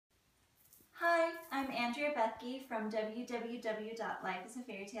I'm Andrea Bethke from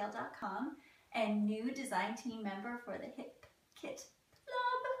www.lifeisafairytale.com and new design team member for the Hip Kit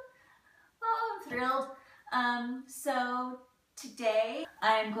Club. Oh, I'm thrilled. So today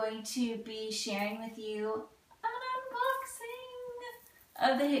I'm going to be sharing with you an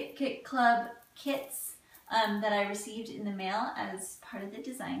unboxing of the Hip Kit Club kits that I received in the mail as part of the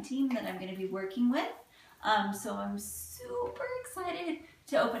design team that I'm going to be working with. So I'm super excited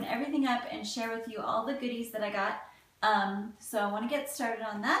to open everything up and share with you all the goodies that I got. So I want to get started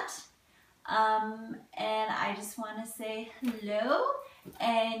on that. And I just want to say hello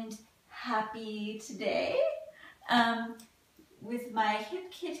and happy today with my Hip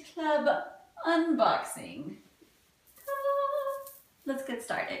Kit Club unboxing. Let's get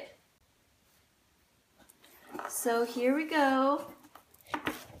started. So here we go.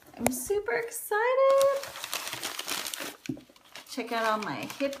 I'm super excited. Check out all my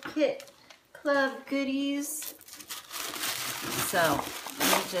Hip Kit Club goodies. So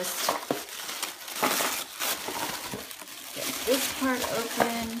let me just get this part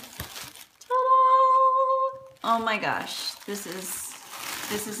open. Ta-da! Oh my gosh, this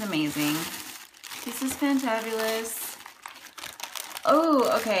is amazing. This is fantabulous. Oh,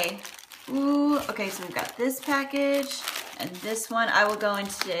 okay. Ooh, okay, so we've got this package and this one. I will go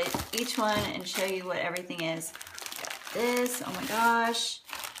into each one and show you what everything is. Got this, oh my gosh.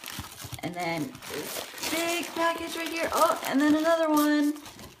 And then this big package right here. Oh, and then another one.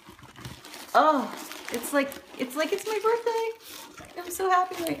 Oh, it's like it's my birthday. I'm so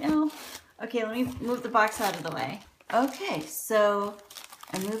happy right now. Okay, let me move the box out of the way. Okay, so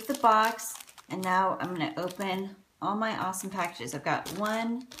I moved the box and now I'm gonna open all my awesome packages. I've got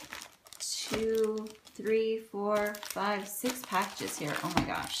 1, 2, 3, 4, 5, 6 packages here. Oh my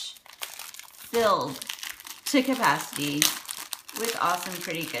gosh. Filled to capacity with awesome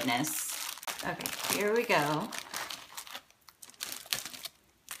pretty goodness. Okay, here we go.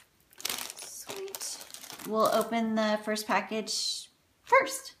 Sweet. We'll open the first package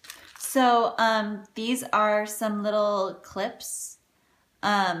first. So these are some little clips.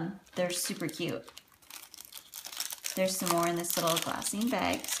 They're super cute. There's some more in this little glassine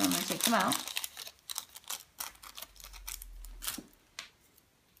bag, so I'm gonna take them out.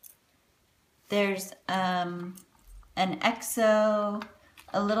 There's an EXO,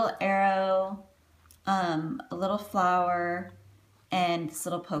 a little arrow, a little flower, and this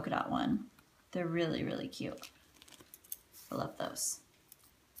little polka dot one. They're really, really cute. I love those.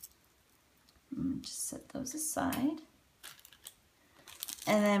 Just set those aside.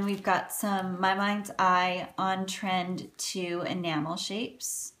 And then we've got some My Mind's Eye On Trend 2 enamel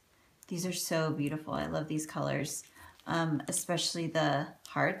shapes. These are so beautiful. I love these colors, especially the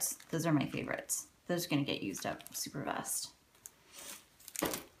hearts. Those are my favorites. Those are gonna get used up super fast.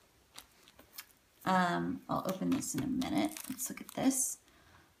 I'll open this in a minute. Let's look at this.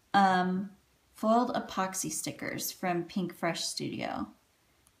 Foiled epoxy stickers from Pink Fresh Studio.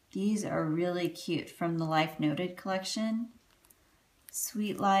 These are really cute, from the Life Noted collection.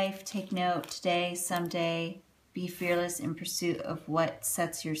 Sweet life, take note, today, someday, be fearless in pursuit of what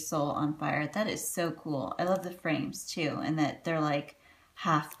sets your soul on fire. That is so cool. I love the frames too, and that they're like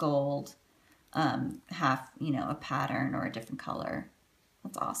half gold, half, you know, a pattern or a different color.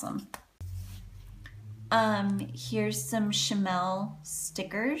 That's awesome. Here's some Chamel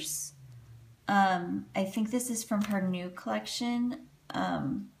stickers. I think this is from her new collection.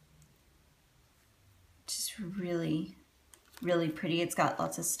 Just really, really pretty. It's got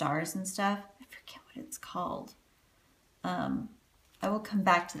lots of stars and stuff. I forget what it's called. I will come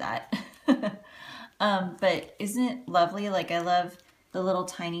back to that. But isn't it lovely? Like, I love the little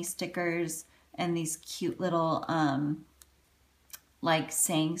tiny stickers and these cute little like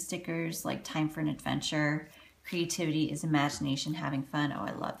saying stickers, like time for an adventure. Creativity is imagination, having fun. Oh,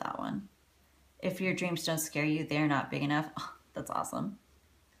 I love that one. If your dreams don't scare you, they're not big enough. Oh, that's awesome.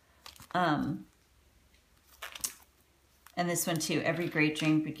 And this one too, every great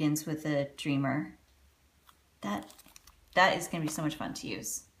dream begins with a dreamer. That is gonna be so much fun to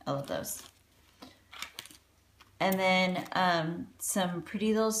use. I love those. And then some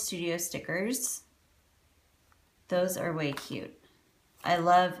pretty little studio stickers. Those are way cute. I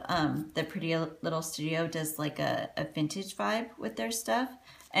love the Pretty Little Studio does like a vintage vibe with their stuff.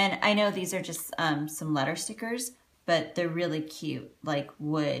 And I know these are just some letter stickers, but they're really cute, like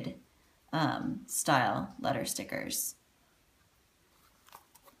wood style letter stickers.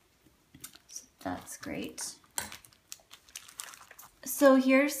 So that's great. So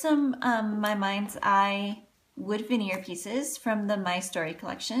here's some My Mind's Eye wood veneer pieces from the My Story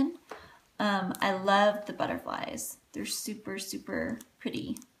collection. I love the butterflies. They're super, super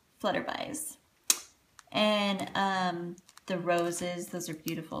pretty flutterbies. And the roses, those are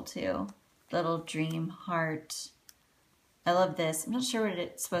beautiful too. Little dream heart. I love this. I'm not sure what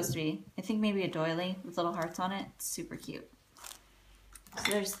it's supposed to be. I think maybe a doily with little hearts on it. It's super cute.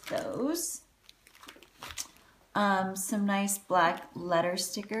 So there's those. Some nice black letter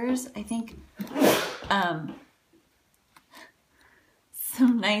stickers. I think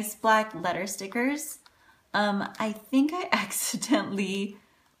some nice black letter stickers. I think I accidentally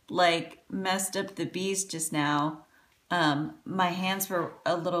like messed up the bees just now. My hands were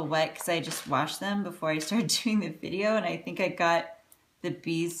a little wet because I just washed them before I started doing the video, and I think I got the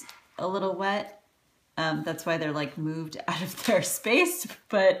bees a little wet. That's why they're like moved out of their space,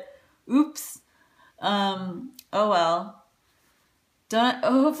 but oops. Oh well.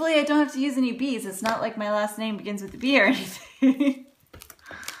 Hopefully I don't have to use any bees. It's not like my last name begins with a B or anything.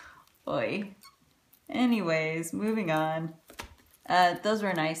 Boy. Anyways, moving on. Those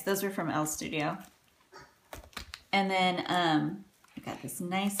were nice. Those were from Elle Studio. And then I got this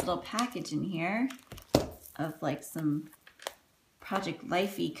nice little package in here of like some Project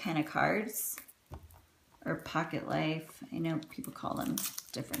Life-y kind of cards. Or Pocket Life. I know people call them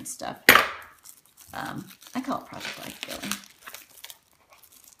different stuff. I call it Project Life,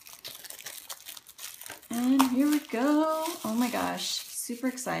 really. And here we go. Oh my gosh, super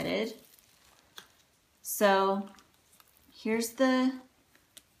excited. So here's the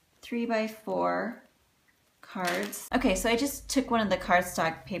 3x4 cards. Okay, so I just took one of the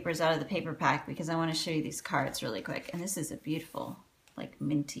cardstock papers out of the paper pack because I want to show you these cards really quick. And this is a beautiful, like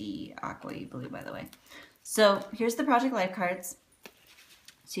minty, aqua-y blue, by the way. So here's the Project Life cards.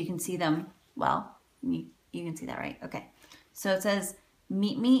 So you can see them well. You can see that, right? Okay. So it says,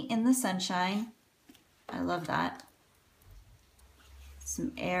 meet me in the sunshine. I love that.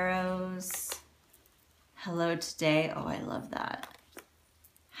 Some arrows. Hello today. Oh, I love that.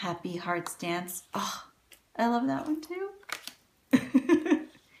 Happy Hearts Dance. Oh, I love that one too.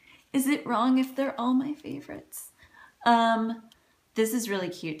 Is it wrong if they're all my favorites? This is really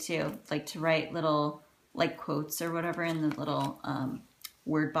cute too. Like to write little like quotes or whatever in the little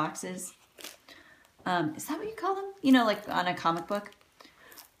word boxes. Is that what you call them? You know, like on a comic book?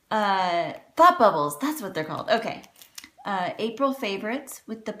 Thought bubbles, that's what they're called. Okay. April favorites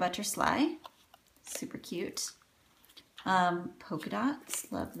with the butterfly. Super cute. Polka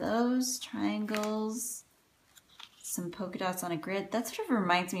dots, love those. Triangles. Some polka dots on a grid. That sort of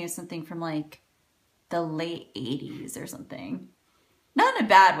reminds me of something from like the late 80s or something. Not in a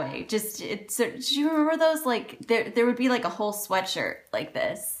bad way, just, do you remember those? Like, there would be like a whole sweatshirt like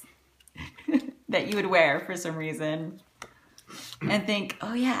this that you would wear for some reason and think,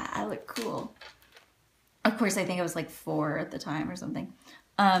 oh yeah, I look cool. Of course, I think I was like 4 at the time or something.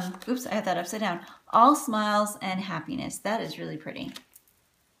 Oops, I had that upside down. All smiles and happiness. That is really pretty.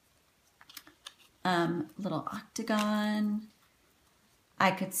 Little octagon.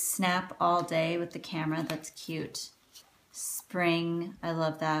 I could snap all day with the camera. That's cute. Spring. I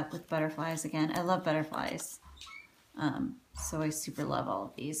love that with butterflies again. I love butterflies. So I super love all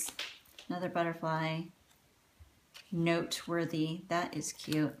of these. Another butterfly. Noteworthy. That is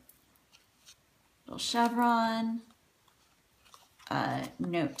cute. Little chevron.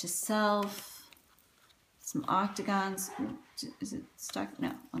 Note to self. Some octagons. Is it stuck?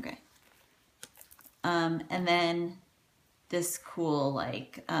 No. Okay. And then this cool,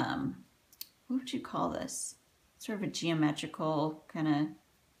 like, what would you call this? Sort of a geometrical kind of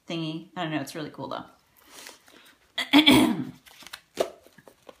thingy. I don't know. It's really cool though.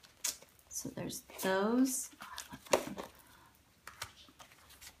 So there's those. Oh, I love that one.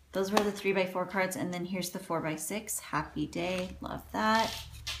 Those were the 3x4 cards, and then here's the 4x6. Happy Day, love that.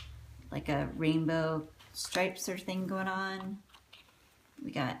 Like a rainbow stripe sort of thing going on.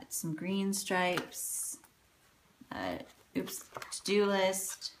 We got some green stripes. To-do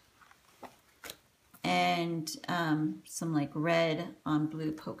list. And some like red on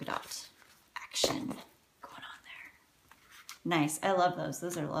blue polka dot action going on there. Nice, I love those.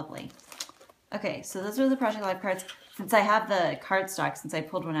 Those are lovely. Okay, so those are the Project Life cards. Since I have the cardstock, since I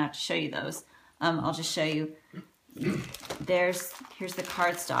pulled one out to show you those, I'll just show you. Here's the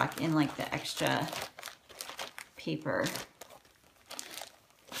cardstock in like the extra paper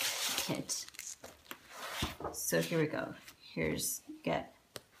kit. So here we go. Here's, get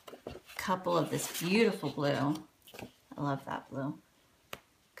a couple of this beautiful blue. I love that blue.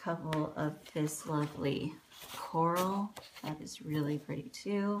 Couple of this lovely coral. That is really pretty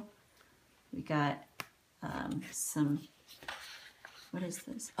too. We got some, what is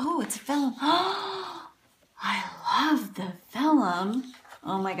this? Oh, it's a vellum. Oh, I love the vellum.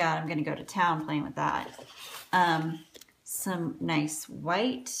 Oh my God, I'm gonna go to town playing with that. Some nice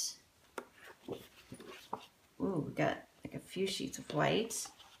white. ooh, we got like a few sheets of white.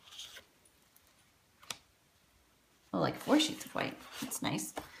 Oh, like 4 sheets of white. That's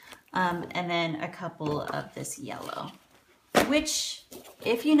nice. And then a couple of this yellow, which,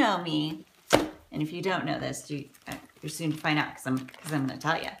 if you know me, and if you don't know this, you're soon to find out because I'm going to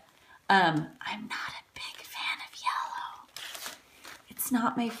tell you. I'm not a big fan of yellow. It's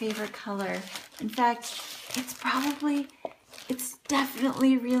not my favorite color. In fact, it's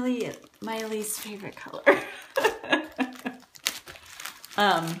definitely really my least favorite color.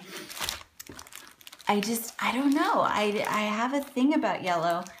 I don't know. I have a thing about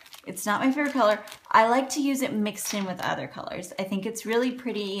yellow. It's not my favorite color. I like to use it mixed in with other colors. I think it's really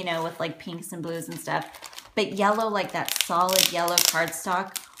pretty, you know, with like pinks and blues and stuff. But yellow, like that solid yellow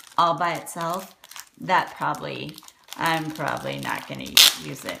cardstock all by itself, I'm probably not going to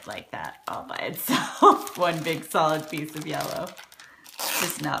use it like that all by itself. One big solid piece of yellow. It's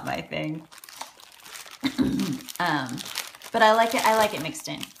just not my thing. But I like it mixed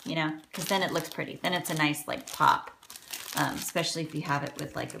in, you know, because then it looks pretty. Then it's a nice like pop, especially if you have it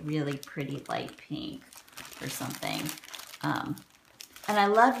with like a really pretty light pink or something. And I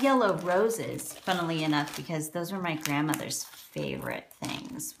love yellow roses, funnily enough, because those were my grandmother's favorite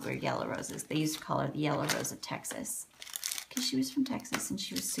things, were yellow roses. They used to call her the yellow rose of Texas because she was from Texas and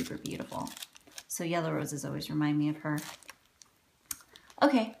she was super beautiful. So yellow roses always remind me of her.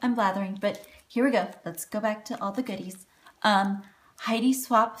 Okay, I'm blathering, but here we go. Let's go back to all the goodies. Heidi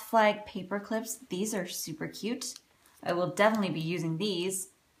Swapp flag paper clips. These are super cute. I will definitely be using these.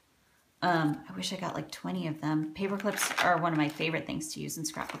 I wish I got like 20 of them. Paper clips are one of my favorite things to use in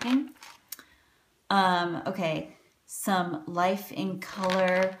scrapbooking. Okay, some Life in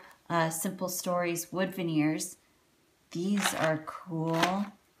Color Simple Stories wood veneers. These are cool.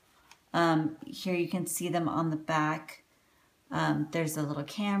 Here you can see them on the back. There's a little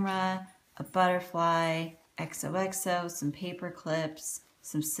camera, a butterfly, XOXO, some paper clips,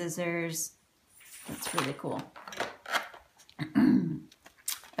 some scissors. That's really cool.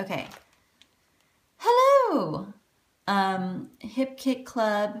 Okay. Hello! Hip Kit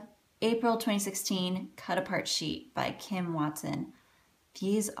Club, April 2016, Cut Apart Sheet by Kim Watson.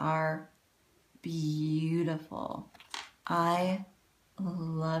 These are beautiful. I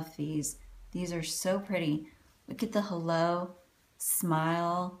love these. These are so pretty. Look at the hello,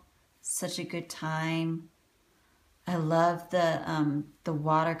 smile, such a good time. I love the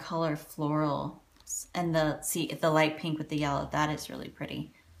watercolor floral and the light pink with the yellow. That is really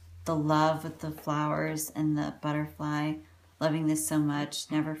pretty. The love with the flowers and the butterfly. Loving this so much.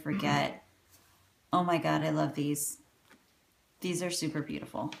 Never forget. Oh my God, I love these. These are super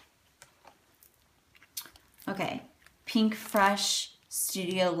beautiful. Okay, Pink Fresh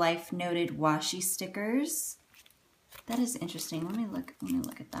Studio Life Noted washi stickers. That is interesting. Let me look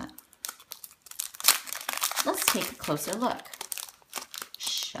at that. Let's take a closer look,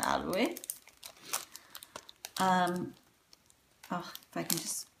 shall we? Oh, if I can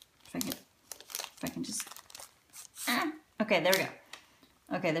just. Okay, there we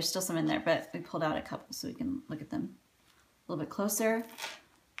go. Okay, there's still some in there, but we pulled out a couple so we can look at them a little bit closer.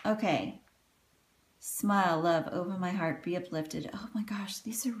 Okay. Smile, love, open my heart, be uplifted. Oh my gosh,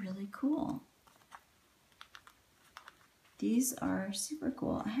 these are really cool. These are super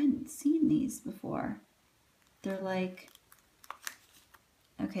cool. I hadn't seen these before. They're like,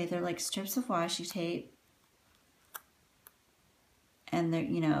 okay, they're like strips of washi tape. And they're,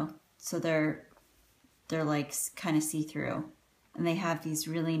 you know, so they're like kind of see-through. And they have these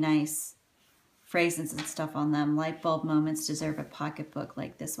really nice phrases and stuff on them. Light bulb moments deserve a pocketbook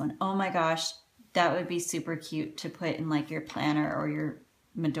like this one. Oh my gosh, that would be super cute to put in like your planner or your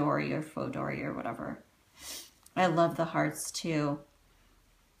Midori or Fodori or whatever. I love the hearts too.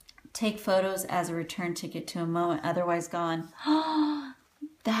 Take photos as a return ticket to a moment otherwise gone. Oh,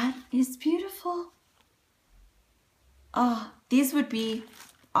 that is beautiful. Oh, these would be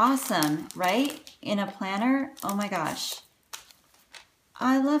awesome, right? In a planner. Oh my gosh.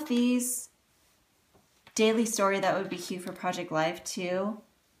 I love these. Daily story, that would be cute for Project Life too.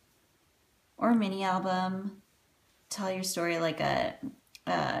 Or mini album. Tell your story like a,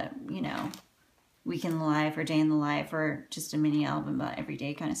 you know, week in the life or day in the life, or just a mini album about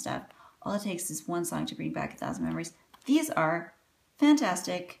everyday kind of stuff. All it takes is one song to bring back 1,000 memories. These are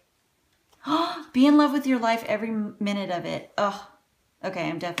fantastic. Be in love with your life every minute of it. Oh, okay,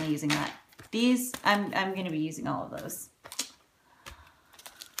 I'm definitely using that. These, I'm going to be using all of those.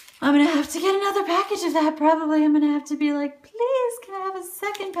 I'm going to have to get another package of that probably. I'm going to have to be like, please, can I have a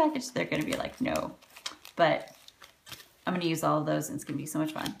second package? They're going to be like, no. But I'm going to use all of those and it's going to be so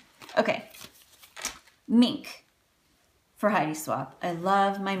much fun. Okay. Mink for Heidi Swapp. I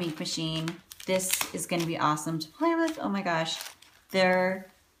love my Mink machine. this is going to be awesome to play with. Oh my gosh.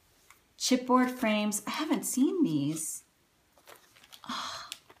 They're chipboard frames. I haven't seen these. Oh,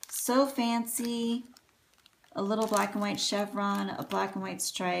 so fancy. A little black and white chevron, a black and white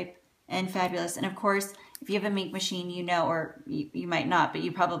stripe, and fabulous. And of course, if you have a Mink machine, you know, or you might not, but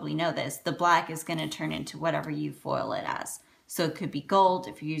you probably know this, the black is going to turn into whatever you foil it as. So it could be gold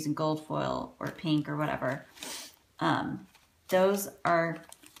if you're using gold foil, or pink or whatever. Those are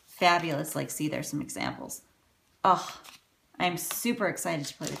fabulous. Like, see, there's some examples. Oh, I'm super excited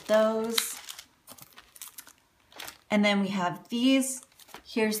to play with those. And then we have these.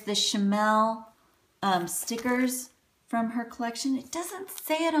 Here's the Chamel stickers from her collection. It doesn't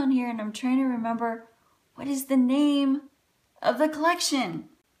say it on here, and I'm trying to remember what is the name of the collection.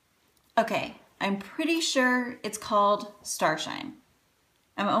 Okay, I'm pretty sure it's called Starshine.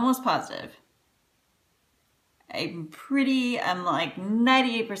 I'm almost positive. I'm like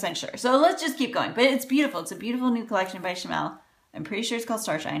 98% sure. So let's just keep going. But it's beautiful. It's a beautiful new collection by Chamel. I'm pretty sure it's called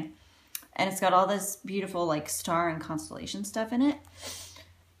Starshine. And it's got all this beautiful like star and constellation stuff in it.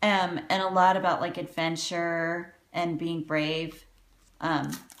 And a lot about like adventure and being brave.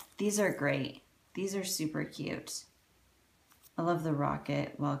 These are great. These are super cute. I love the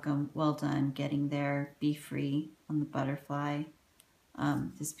rocket. Welcome, well done, getting there, be free on the butterfly.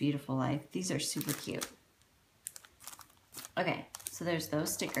 This beautiful life. These are super cute. Okay, so there's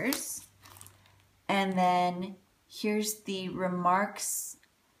those stickers. And then here's the Remarks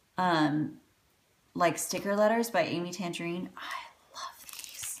like sticker letters by Amy Tangerine.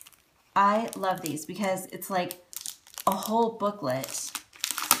 I love these because it's like a whole booklet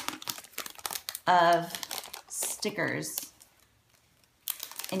of stickers,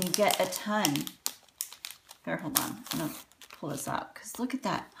 and you get a ton. Here, hold on. I'm gonna pull this out because look at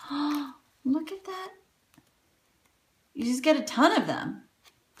that. Look at that. You just get a ton of them.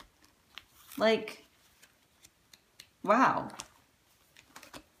 Like, wow.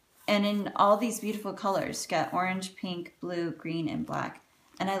 And in all these beautiful colors. You got orange, pink, blue, green, and black.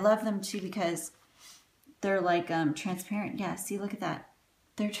 And I love them too because they're like transparent. Yeah, see, look at that.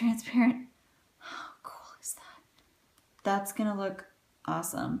 They're transparent. How cool is that? That's gonna look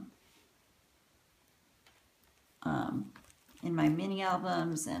awesome in my mini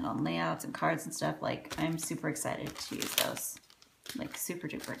albums and on layouts and cards and stuff. Like, I'm super excited to use those. Like, super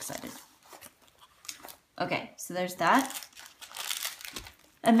duper excited. Okay, so there's that.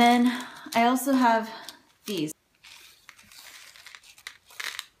 And then I also have these.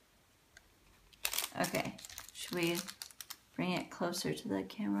 Okay, should we bring it closer to the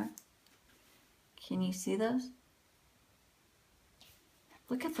camera? Can you see those?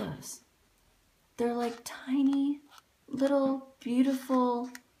 Look at those. They're like tiny, little, beautiful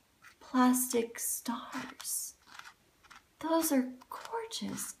plastic stars. Those are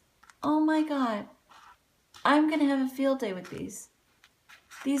gorgeous. Oh my God. I'm gonna have a field day with these.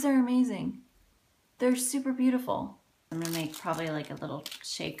 These are amazing. They're super beautiful. I'm gonna make probably like a little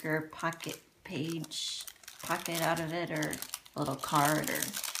shaker pocket out of it, or a little card, or,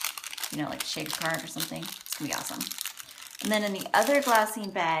 you know, like a shaker card or something. It's gonna be awesome. And then in the other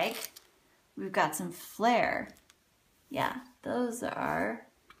glassine bag, we've got some flair. Yeah, those are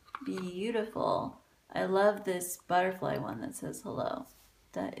beautiful. I love this butterfly one that says hello.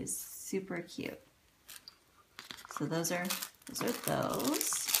 That is super cute. So those are those.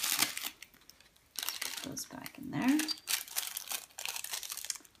 Put those back in there.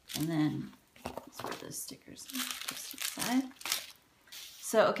 And then let's put those stickers on this side.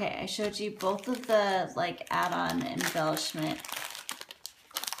 So, okay, I showed you both of the like add-on embellishment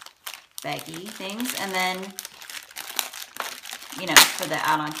baggy things, and then, you know, for the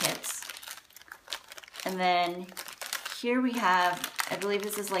add-on kits. And then here we have, I believe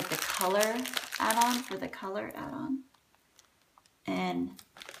this is like the color add-on, for the color add-on. And,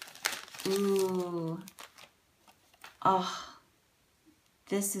 ooh, oh,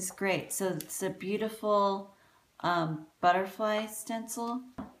 this is great. So it's a beautiful butterfly stencil.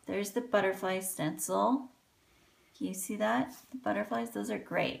 There's the butterfly stencil. Can you see that? The butterflies, those are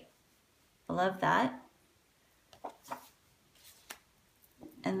great. I love that.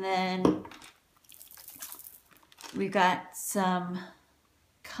 And then we've got some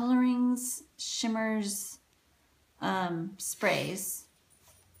colorings, shimmers, sprays.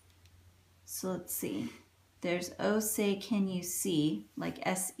 So let's see. There's Oh Say Can You See, like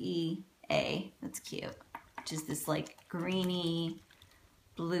S-E-A. That's cute. Which is this like greeny,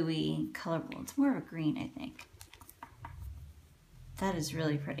 bluey color. Well, it's more of a green, I think. That is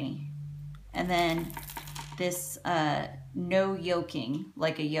really pretty. And then this no yolking,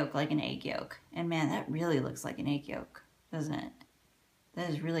 like a yolk, like an egg yolk. And man, that really looks like an egg yolk, doesn't it? That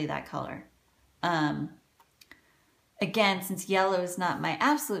is really that color. Again, since yellow is not my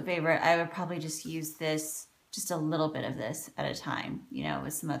absolute favorite, I would probably just use this, just a little bit of this at a time, you know,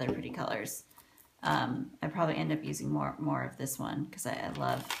 with some other pretty colors. I'd probably end up using more of this one because I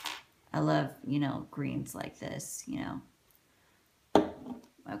love, you know, greens like this, you know.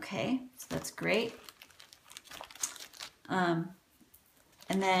 Okay, so that's great. And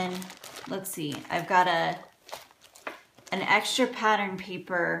then, let's see, I've got an extra pattern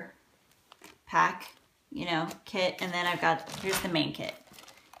paper pack, you know, kit, and then here's the main kit.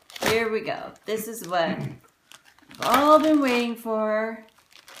 Here we go. This is what we've all been waiting for.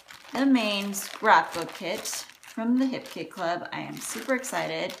 The main scrapbook kit from the Hip Kit Club. I am super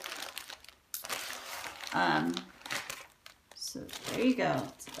excited. So there you go.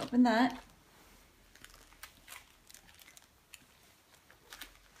 Let's open that.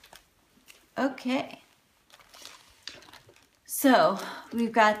 Okay. So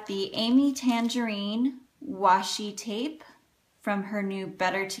we've got the Amy Tangerine washi tape from her new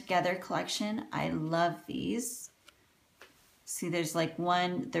Better Together collection. I love these. See, there's like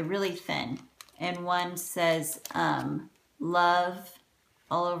one, they're really thin, and one says love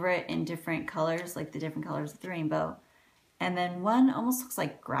all over it in different colors, like the different colors of the rainbow. And then one almost looks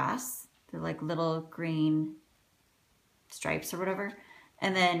like grass. They're like little green stripes or whatever.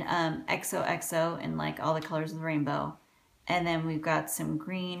 And then XOXO in like all the colors of the rainbow. And then we've got some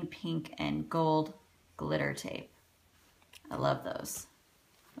green, pink, and gold glitter tape. I love those.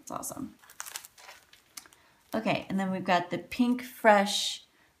 That's awesome. Okay, and then we've got the Pink Fresh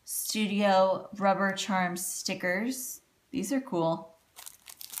Studio Rubber Charm stickers. These are cool.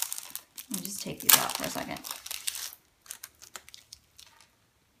 Let me just take these out for a second.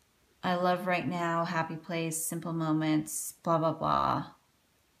 I love right now, happy place, simple moments, blah, blah, blah.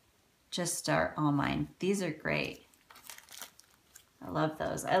 Just start all mine. These are great. I love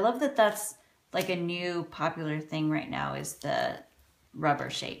those. I love that that's like a new popular thing right now is the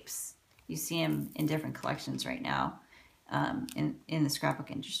rubber shapes. You see them in different collections right now in the scrapbook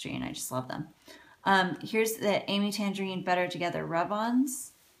industry, and I just love them. Here's the Amy Tangerine Better Together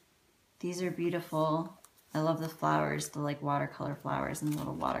rub-ons. These are beautiful. I love the flowers, the like watercolor flowers and the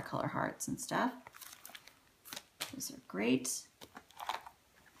little watercolor hearts and stuff. Those are great.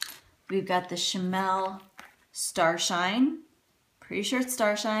 We've got the Chamel Starshine. Pretty sure it's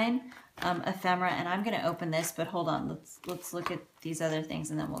Starshine ephemera, and I'm going to open this, but hold on. Let's look at these other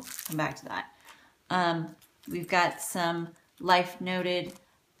things, and then we'll come back to that. We've got some Life Noted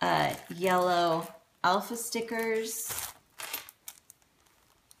yellow alpha stickers.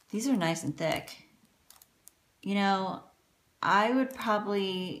 These are nice and thick. You know, I would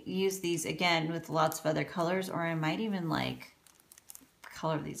probably use these again with lots of other colors, or I might even like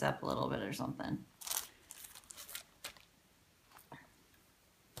color these up a little bit or something.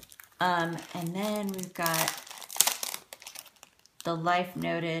 And then we've got the Life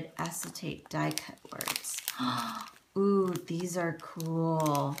Noted acetate die cut words. Ooh, these are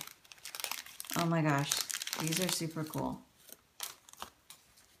cool. Oh my gosh, these are super cool.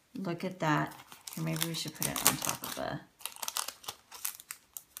 Look at that. Or maybe we should put it on top of a...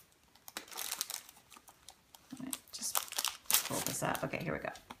 Just pull this out. Okay, here we go.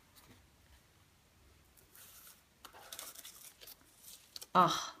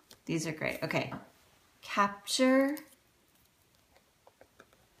 Oh, these are great. Okay. Capture.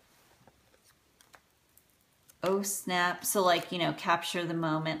 Oh snap. So like, you know, capture the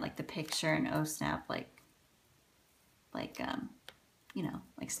moment, like the picture, and oh snap, like you know,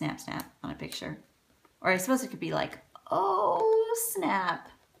 like snap snap on a picture. Or I suppose it could be like, oh snap.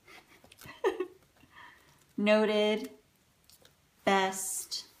 Noted,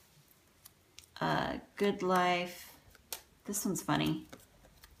 best, good life. This one's funny.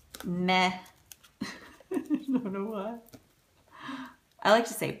 Meh. I don't know why. I like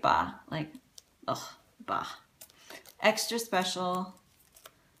to say bah, like, ugh, bah. Extra special.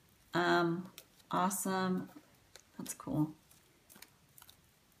 Awesome. That's cool.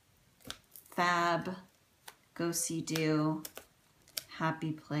 Fab. Go see do.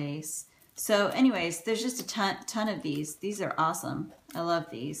 Happy place. So anyways, there's just a ton of these. These are awesome. I love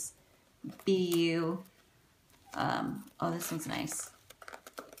these. BU. Oh, this one's nice.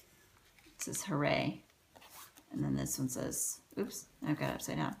 It says hooray. And then this one says, oops, I've got it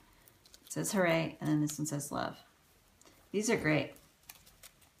upside down. It says hooray, and then this one says love. These are great.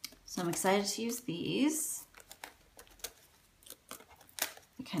 So I'm excited to use these.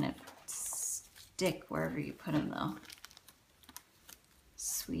 They kind of stick wherever you put them though.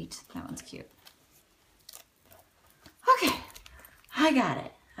 Sweet, that one's cute. Okay, I got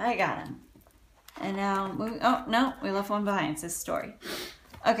it. I got him. And now, oh no, we left one behind. It says story.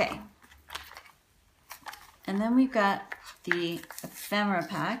 Okay, And then we've got the ephemera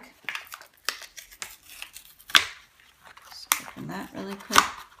pack. Just open that really quick.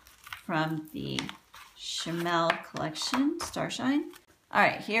 From the Chamel collection, Starshine. All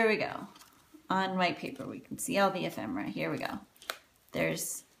right, here we go. On white paper, we can see all the ephemera. Here we go.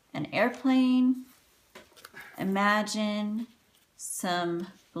 There's an airplane, imagine, some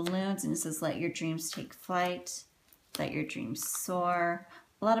balloons, and it says, let your dreams take flight, let your dreams soar.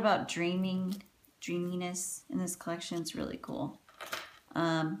 A lot about dreaminess in this collection. It's really cool.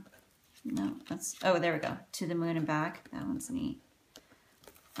 No, that's, oh, there we go. To the moon and back. That one's neat.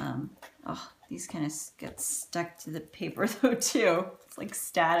 Oh, these kind of get stuck to the paper though too. It's like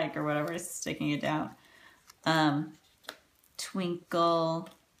static or whatever is sticking it down. Twinkle.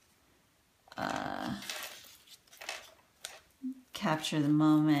 Capture the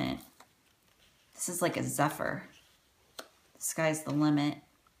moment. This is like a zephyr. The sky's the limit.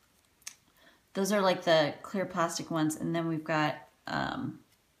 Those are like the clear plastic ones, and then we've got all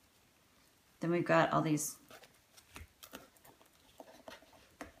these.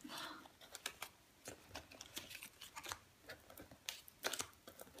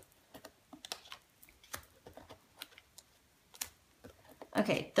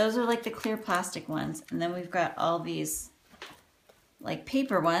 Okay, those are like the clear plastic ones, and then we've got all these like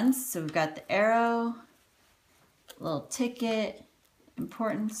paper ones. So we've got the arrow, little ticket,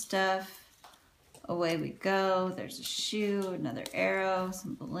 important stuff, away we go. There's a shoe, another arrow,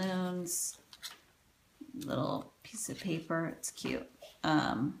 some balloons, little piece of paper. It's cute.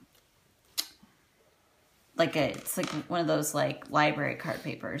 It's like one of those like library card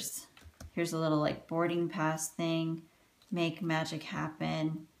papers. Here's a little like boarding pass thing. Make magic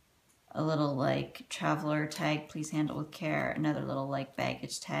happen. A little like traveler tag, please handle with care. Another little like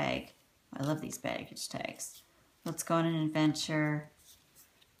baggage tag. I love these baggage tags. Let's go on an adventure.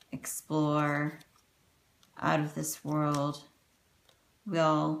 Explore. Out of this world. We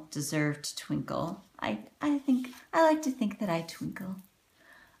all deserve to twinkle. I like to think that I twinkle.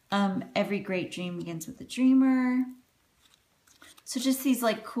 Every great dream begins with a dreamer. So just these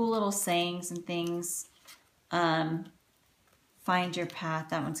like cool little sayings and things. Find your path,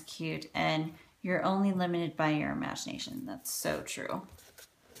 that one's cute, and you're only limited by your imagination. That's so true.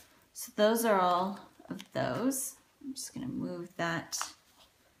 So those are all of those. I'm just gonna move that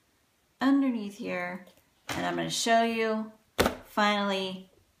underneath here, and I'm gonna show you,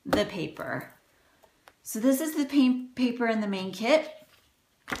 finally, the paper. So this is the paper in the main kit,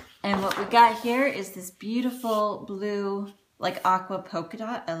 and what we got here is this beautiful blue, like aqua polka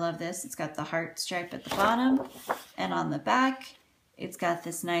dot. I love this. It's got the heart stripe at the bottom, and on the back, it's got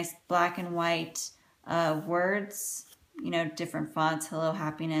this nice black and white words, you know, different fonts. Hello,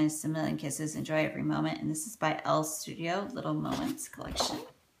 happiness, a million kisses, enjoy every moment. And this is by Elle Studio, Little Moments collection.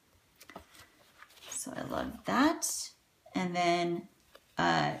 So I love that. And then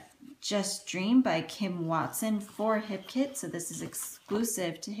Just Dream by Kim Watson for HipKit. So this is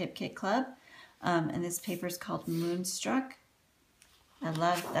exclusive to HipKit Club. And this paper is called Moonstruck. I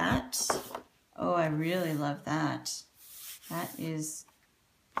love that. Oh, I really love that. That is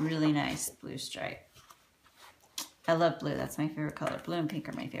really nice blue stripe. I love blue. That's my favorite color. Blue and pink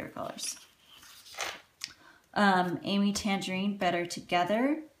are my favorite colors. Amy Tangerine, Better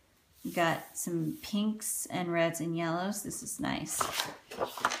Together. We got some pinks and reds and yellows. This is nice.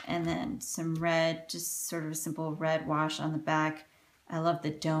 And then some red, just sort of a simple red wash on the back. I love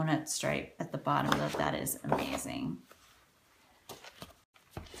the donut stripe at the bottom. That is amazing.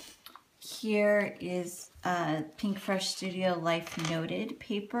 Here is Pink Fresh Studio Life Noted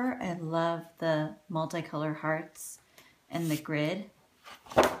paper. I love the multicolor hearts and the grid.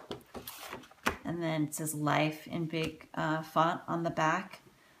 And then it says Life in big font on the back.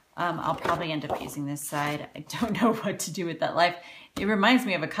 I'll probably end up using this side. I don't know what to do with that Life. It reminds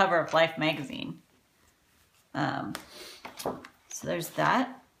me of a cover of Life magazine. So there's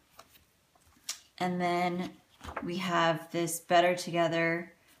that. And then we have this Better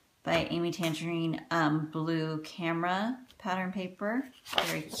Together by Amy Tangerine blue camera pattern paper.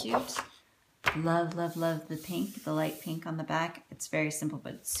 Very cute. Love, love, love the pink, the light pink on the back. It's very simple,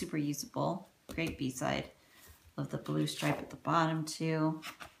 but it's super usable. Great B-side. Love the blue stripe at the bottom too.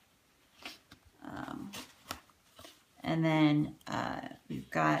 And then we've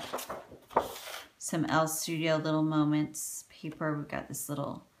got some Elle Studio Little Moments paper. We've got this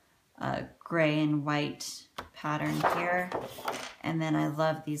little gray and white pattern here. And then I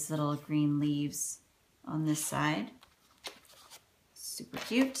love these little green leaves on this side. Super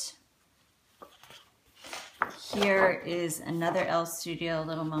cute. Here is another Elle Studio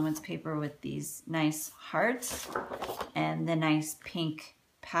Little Moments paper with these nice hearts and the nice pink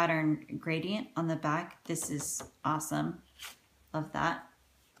pattern gradient on the back. This is awesome. Love that.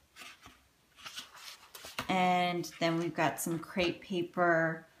 And then we've got some crepe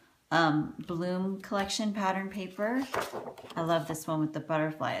paper, Bloom Collection pattern paper. I love this one with the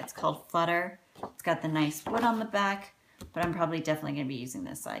butterfly. It's called Flutter. It's got the nice wood on the back, but I'm probably definitely going to be using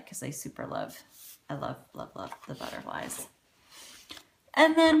this side because I super love, I love the butterflies.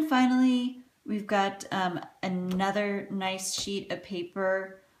 And then finally, we've got another nice sheet of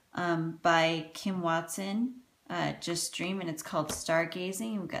paper by Kim Watson, Just Dream, and it's called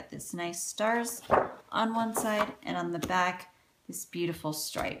Stargazing. We've got this nice stars on one side, and on the back, this beautiful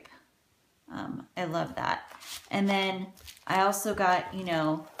stripe. I love that. And then I also got, you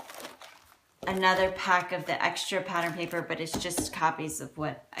know, another pack of the extra pattern paper, but it's just copies of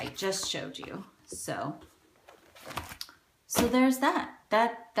what I just showed you. So there's that.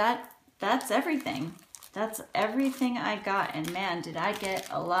 That's everything. That's everything I got. And man, did I get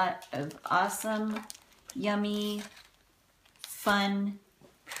a lot of awesome, yummy, fun,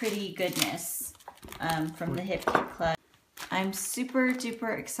 pretty goodness from the Hip Kit Club. I'm super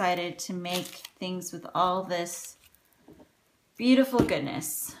duper excited to make things with all this beautiful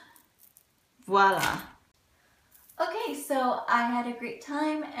goodness. Voila. Okay, so I had a great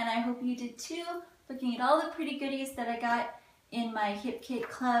time and I hope you did too, looking at all the pretty goodies that I got in my Hip Kit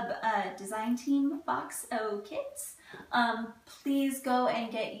Club design team box of kits. Please go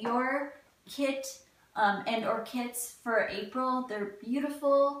and get your kit and or kits for April. They're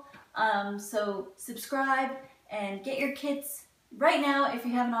beautiful. So subscribe and get your kits right now if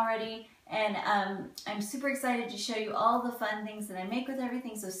you haven't already. And I'm super excited to show you all the fun things that I make with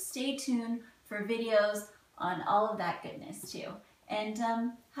everything. So stay tuned for videos on all of that goodness too. And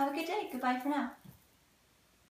have a good day. Goodbye for now.